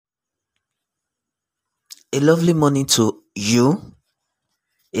A lovely morning to you.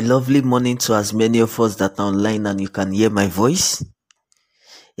 A lovely morning to as many of us that are online and you can hear my voice.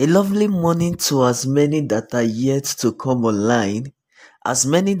 A lovely morning to as many that are yet to come online. As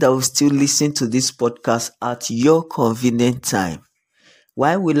many that will still listen to this podcast at your convenient time.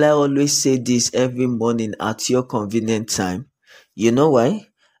 Why will I always say this every morning at your convenient time? You know why?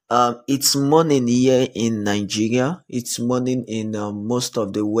 It's morning here in Nigeria. It's morning in most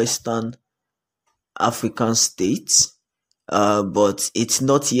of the Western African states, but it's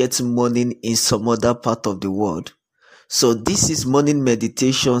not yet morning in some other part of the world. So this is morning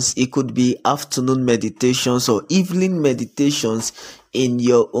meditations. It could be afternoon meditations or evening meditations in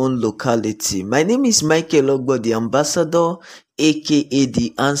your own locality. My name is Michael Ogbo, the ambassador, aka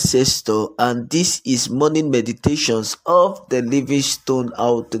the ancestor, and this is morning meditations of the Livingstone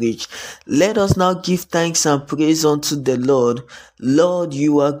Outreach. Let us now give thanks and praise unto the Lord. Lord,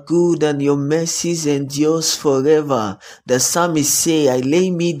 you are good and your mercies endures forever. The psalmist say, I lay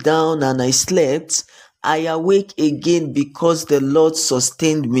me down and I slept. I awake again because the Lord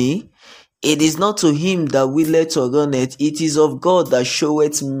sustained me. It is not to him that willeth or runneth, it is of God that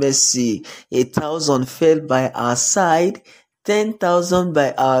showeth mercy. 1,000 fell by our side, 10,000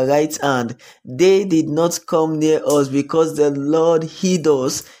 by our right hand. They did not come near us because the Lord hid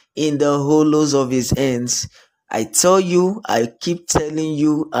us in the hollows of his hands. I tell you, I keep telling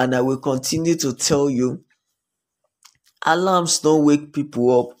you, and I will continue to tell you, alarms don't wake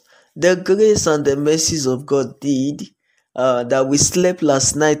people up. The grace and the mercies of God did. That we slept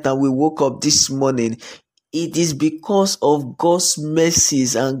last night and we woke up this morning. It is because of God's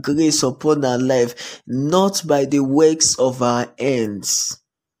mercies and grace upon our life, not by the works of our hands.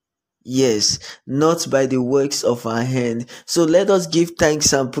 Yes, not by the works of our hand. So let us give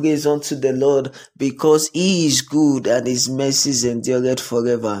thanks and praise unto the Lord because he is good and his mercies endureth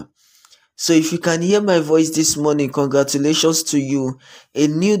forever. So if you can hear my voice this morning, congratulations to you. A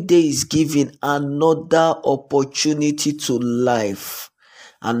new day is giving another opportunity to life.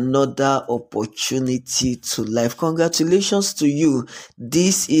 Another opportunity to life. Congratulations to you.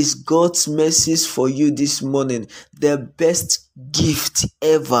 This is God's message for you this morning. The best gift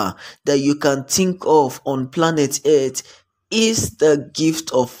ever that you can think of on planet Earth is the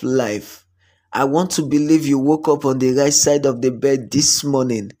gift of life. I want to believe you woke up on the right side of the bed this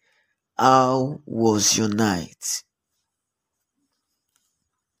morning. How was your night?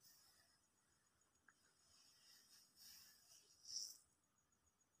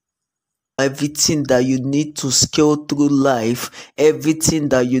 Everything that you need to scale through life, everything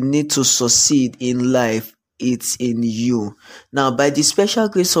that you need to succeed in life, it's in you. Now, by the special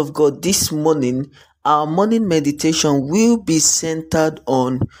grace of God, this morning, our morning meditation will be centered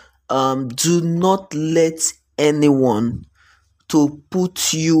on do not let anyone to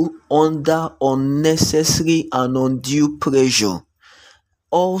put you under unnecessary and undue pressure.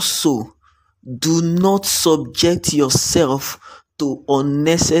 Also, do not subject yourself to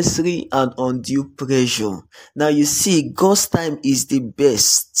unnecessary and undue pressure. Now you see, God's time is the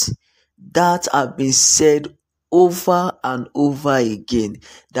best. That have been said over and over again,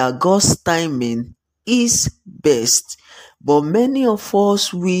 that God's timing is best. But many of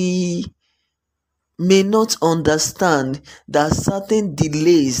us, we may not understand that certain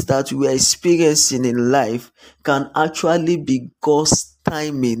delays that we are experiencing in life can actually be God's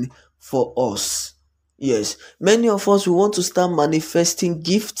timing for us. Yes, many of us, we want to start manifesting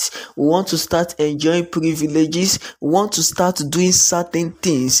gifts, we want to start enjoying privileges, we want to start doing certain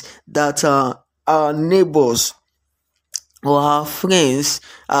things that our neighbors or our friends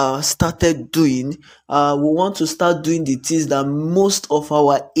started doing. We want to start doing the things that most of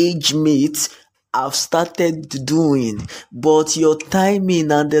our age mates have started doing, but your timing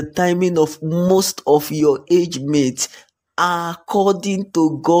and the timing of most of your age mates are according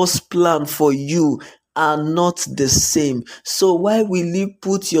to God's plan for you are not the same. So why will you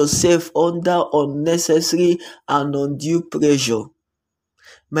put yourself under unnecessary and undue pressure?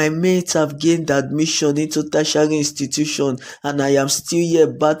 My mates have gained admission into tertiary institution and I am still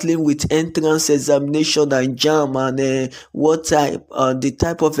here battling with entrance examination and JAM and the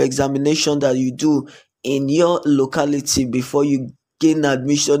type of examination that you do in your locality before you gain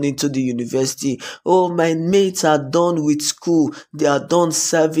admission into the university. Oh, my mates are done with school, they are done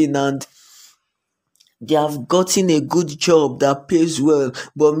serving and they have gotten a good job that pays well,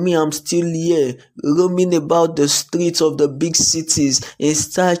 but me, I'm still here, roaming about the streets of the big cities in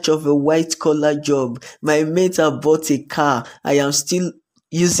search of a white collar job. My mates have bought a car. I am still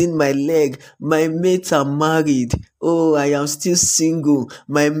using my leg. My mates are married. Oh, I am still single.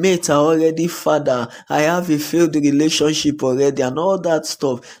 My mates are already father. I have a failed relationship already and all that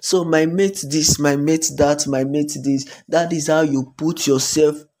stuff. So my mate this, my mate that, my mate this. That is how you put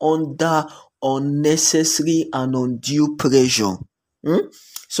yourself under unnecessary and undue pressure.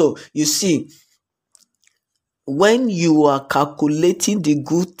 So you see, when you are calculating the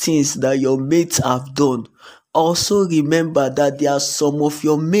good things that your mates have done, also remember that there are some of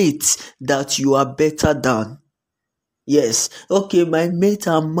your mates that you are better than. Yes, okay, my mates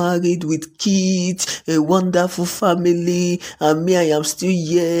are married with kids, a wonderful family, and me, I am still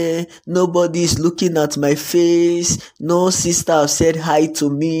here. Nobody is looking at my face. No sister have said hi to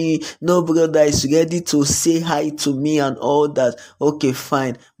me. No brother is ready to say hi to me and all that. Okay,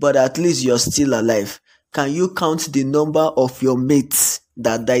 fine, but at least you're still alive. Can you count the number of your mates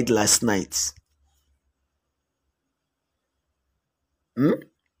that died last night? Hmm?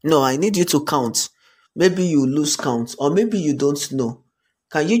 No, I need you to count. Maybe you lose count, or maybe you don't know.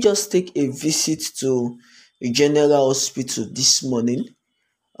 Can you just take a visit to a general hospital this morning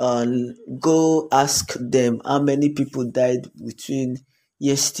and go ask them how many people died between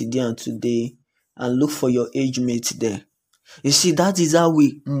yesterday and today and look for your age mate there? You see, that is how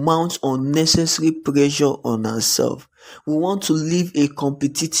we mount unnecessary pressure on ourselves. We want to live a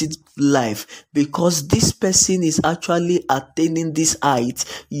competitive life because this person is actually attaining this height.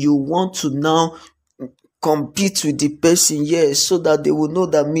 You want to now compete with the person, yes, so that they will know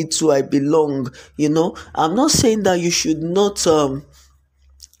that me too, I belong. I'm not saying that you should not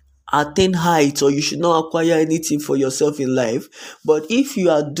attain height or you should not acquire anything for yourself in life, but if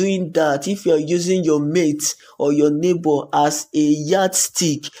you are doing that, if you are using your mate or your neighbor as a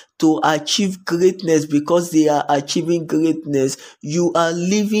yardstick to achieve greatness because they are achieving greatness, you are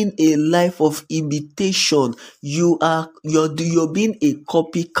living a life of imitation. You're being a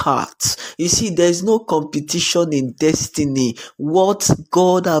copycat. You see, there's no competition in destiny. What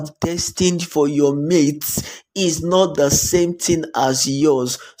God have destined for your mates is not the same thing as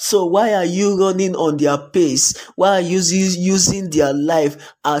yours. So why are you running on their pace? Why are you using their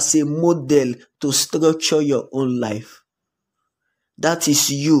life as a model to structure your own life? That is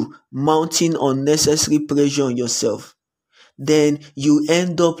you mounting unnecessary pressure on yourself. Then you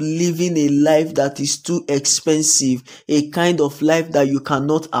end up living a life that is too expensive, a kind of life that you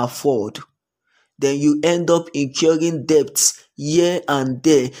cannot afford. Then you end up incurring debts here and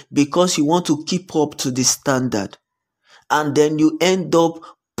there because you want to keep up to the standard. And then you end up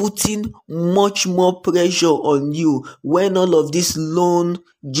putting much more pressure on you when all of these loan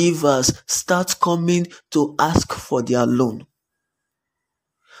givers start coming to ask for their loan.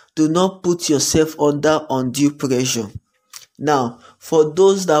 Do not put yourself under undue pressure. Now, for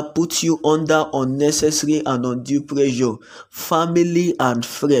those that put you under unnecessary and undue pressure, family and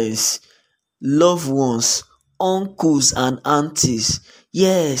friends, loved ones, uncles and aunties,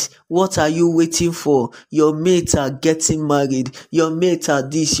 yes, what are you waiting for? Your mates are getting married, your mates are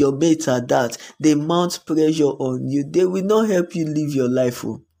this, your mates are that. They mount pressure on you. They will not help you live your life.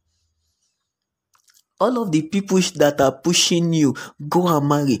 All of the people that are pushing you, go and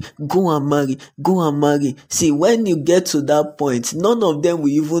marry, go and marry, go and marry. See, when you get to that point, none of them will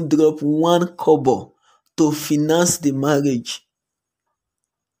even drop one kobo to finance the marriage.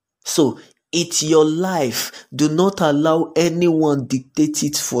 So, it's your life. Do not allow anyone dictate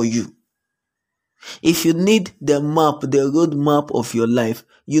it for you. If you need the road map of your life,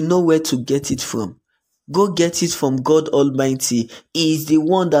 you know where to get it from. Go get it from God Almighty. He is the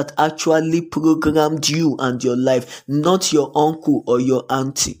one that actually programmed you and your life, not your uncle or your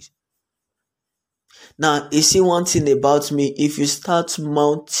auntie. Now, you see one thing about me, if you start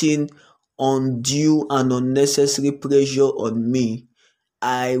mounting undue and unnecessary pressure on me,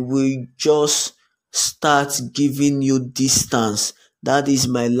 I will just start giving you distance. That is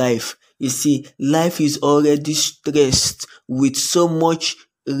my life. You see, life is already stressed with so much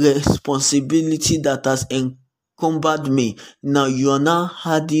responsibility that has encumbered me. Now you are now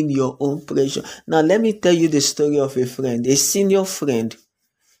adding your own pressure. Now let me tell you the story of a friend, a senior friend.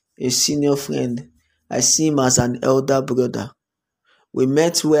 I see him as an elder brother. We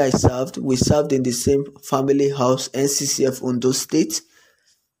met where I served. We served in the same family house, NCCF Ondo State.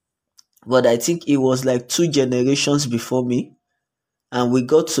 But I think it was like 2 generations before me. And we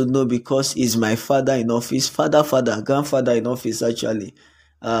got to know because he's my father in office, grandfather in office actually.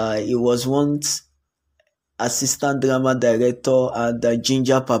 He was once assistant drama director and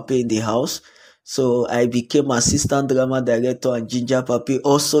ginger papi in the house. So I became assistant drama director and ginger papi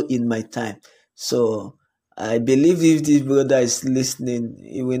also in my time. So I believe if this brother is listening,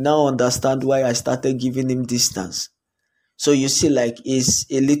 he will now understand why I started giving him distance. So you see, like, he's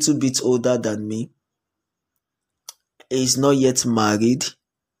a little bit older than me. He's not yet married.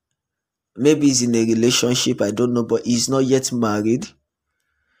 Maybe he's in a relationship, I don't know, but he's not yet married.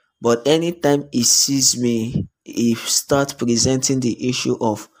 But anytime he sees me, he starts presenting the issue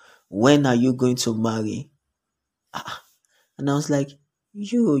of, when are you going to marry? And I was like,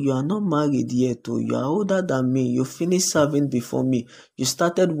 you are not married yet. Oh, you are older than me. You finished serving before me. You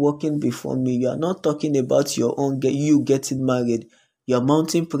started working before me. You are not talking about your own, you getting married. You are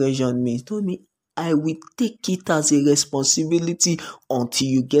mounting pressure on me. He told me, I will take it as a responsibility until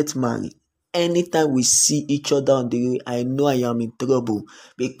you get married. Anytime we see each other on the way, I know I am in trouble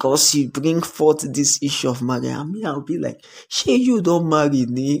because you bring forth this issue of marriage. I mean, I'll be like, shey you don't marry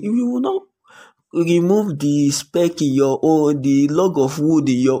me. You will not remove the speck in your own, the log of wood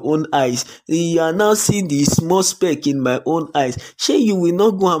in your own eyes. You are now seeing the small speck in my own eyes. Shey you will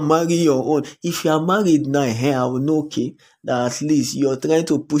not go and marry your own. If you are married now, I will know, okay, that at least you are trying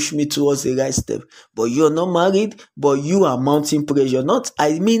to push me towards the right step. But you are not married, but you are mounting pressure. Not,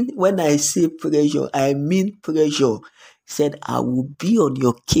 I mean, when I say pressure, I mean pressure. Said, I will be on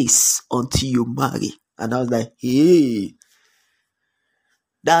your case until you marry. And I was like, hey,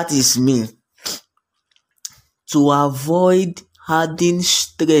 that is me. To avoid adding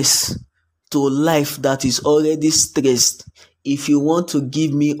stress to life that is already stressed, if you want to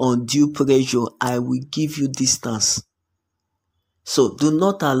give me undue pressure, I will give you distance. So do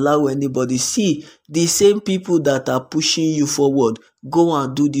not allow anybody. See, the same people that are pushing you forward, go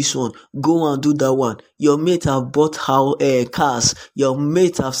and do this one, go and do that one. Your mate have bought cars, your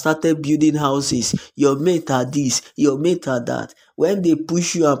mate have started building houses, your mate are this, your mate are that. When they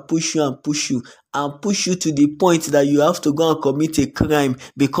push you and push you and push you and push you to the point that you have to go and commit a crime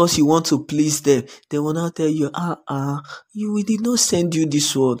because you want to please them, they will now tell you, we did not send you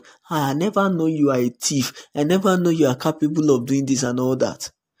this one. I never know you are a thief. I never know you are capable of doing this and all that.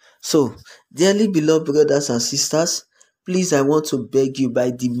 So, dearly beloved brothers and sisters, please, I want to beg you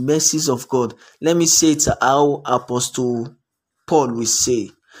by the mercies of God. Let me say it how Apostle Paul will say.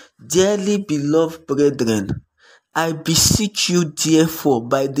 Dearly beloved brethren, I beseech you therefore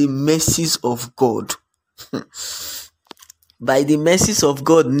by the mercies of God. By the mercies of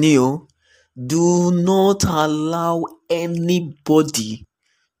God, Neo, do not allow anybody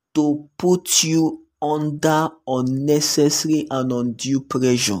to put you under unnecessary and undue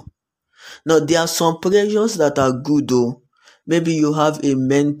pressure. Now, there are some pressures that are good though. Maybe you have a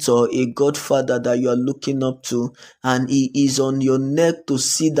mentor, a godfather that you are looking up to, and he is on your neck to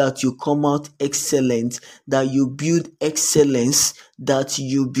see that you come out excellent, that you build excellence, that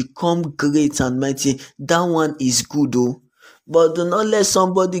you become great and mighty. That one is good though. But do not let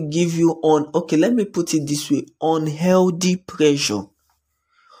somebody give you okay, let me put it this way, unhealthy pressure.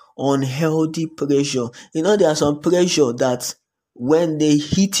 Unhealthy pressure. You know, there are some pressure that when they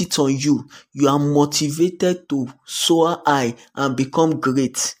hit it on you, you are motivated to soar high and become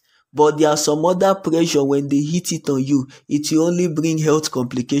great. But there are some other pressure, when they hit it on you, it will only bring health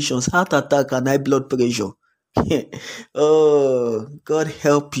complications, heart attack and high blood pressure. Oh, God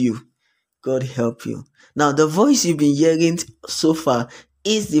help you. God help you. Now, the voice you've been hearing so far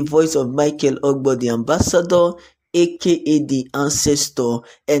is the voice of Michael Ogbo, the ambassador, aka the ancestor,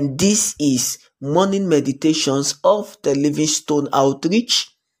 and this is morning meditations of the Livingstone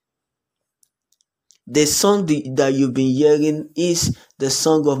Outreach. The song that you've been hearing is the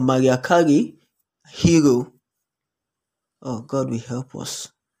song of Mariah Carey, Hero. Oh, God will help us.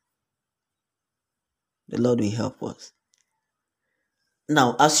 The Lord will help us.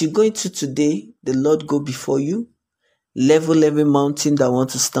 Now, as you go into today, the Lord go before you. Level every mountain that want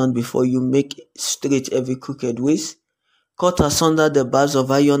to stand before you. Make straight every crooked ways. Cut asunder the bars of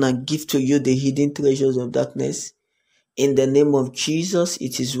iron and give to you the hidden treasures of darkness. In the name of Jesus,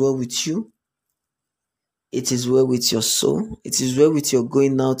 it is well with you. It is well with your soul. It is well with your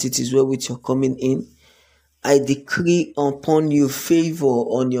going out. It is well with your coming in. I decree upon you favor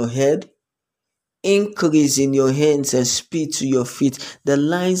on your head, increase in your hands and speed to your feet. The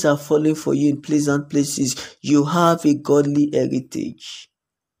lines are falling for you in pleasant places. You have a godly heritage.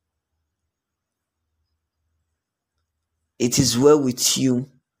 It is well with you.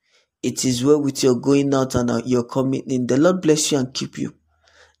 It is well with your going out and your coming in. The Lord bless you and keep you.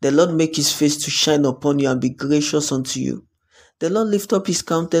 The Lord make his face to shine upon you and be gracious unto you. The Lord lift up his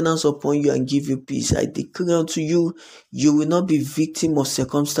countenance upon you and give you peace. I declare unto you, you will not be victim of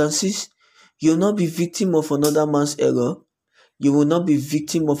circumstances. You will not be victim of another man's error. You will not be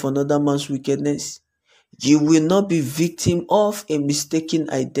victim of another man's wickedness. You will not be victim of a mistaken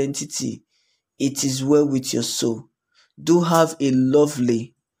identity. It is well with your soul. Do have a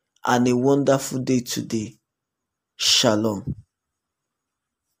lovely and a wonderful day today. Shalom.